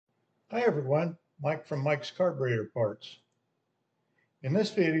Hi everyone, Mike from Mike's Carburetor Parts. In this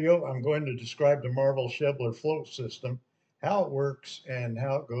video, I'm going to describe the Marvel Schebler float system, how it works, and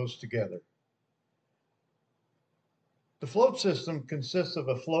how it goes together. The float system consists of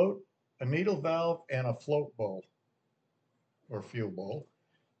a float, a needle valve, and a float bowl, or fuel bowl.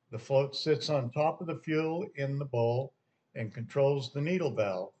 The float sits on top of the fuel in the bowl and controls the needle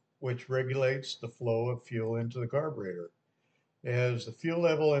valve, which regulates the flow of fuel into the carburetor. As the fuel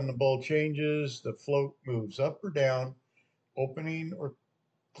level in the bowl changes, the float moves up or down, opening or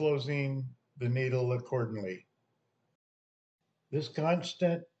closing the needle accordingly. This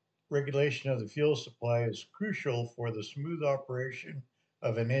constant regulation of the fuel supply is crucial for the smooth operation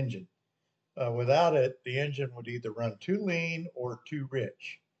of an engine. Without it, the engine would either run too lean or too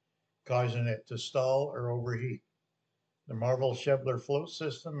rich, causing it to stall or overheat. The Marvel Schebler float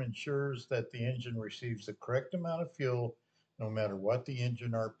system ensures that the engine receives the correct amount of fuel no matter what the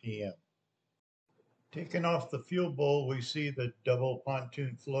engine RPM. Taking off the fuel bowl, we see the double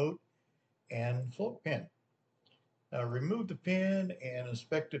pontoon float and float pin. Remove the pin and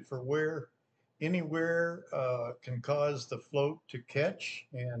inspect it for wear. Any wear can cause the float to catch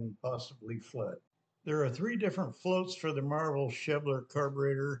and possibly flood. There are 3 different floats for the Marvel Schebler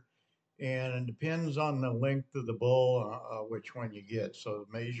Carburetor, and it depends on the length of the bowl which one you get. So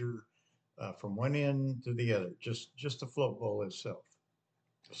measure from one end to the other, just the float bowl itself.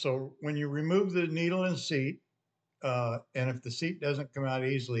 So when you remove the needle and seat, and if the seat doesn't come out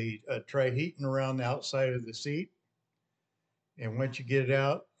easily, try heating around the outside of the seat. And once you get it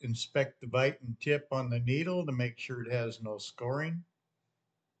out, inspect the bite and tip on the needle to make sure it has no scoring.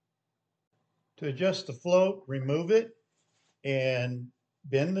 To adjust the float, remove it and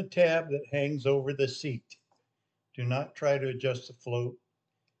bend the tab that hangs over the seat. Do not try to adjust the float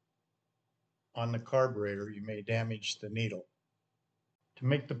on the carburetor. You may damage the needle. To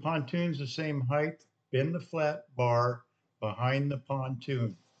make the pontoons the same height, bend the flat bar behind the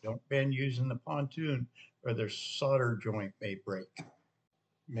pontoon. Don't bend using the pontoon or the solder joint may break.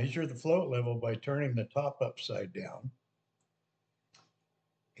 Measure the float level by turning the top upside down,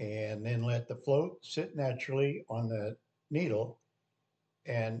 and then let the float sit naturally on the needle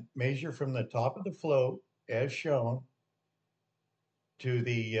and measure from the top of the float as shown to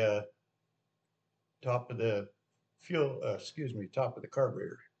the top of the top of the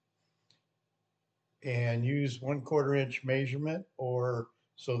carburetor, and use 1/4 inch measurement or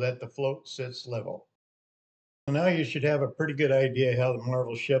so that the float sits level. Now you should have a pretty good idea how the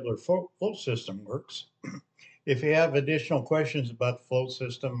Marvel Schebler float system works. If you have additional questions about the float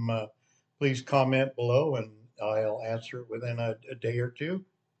system, please comment below and I'll answer it within a day or two.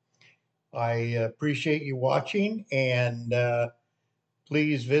 I appreciate you watching, and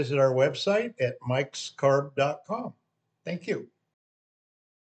please visit our website at mikescarb.com. Thank you.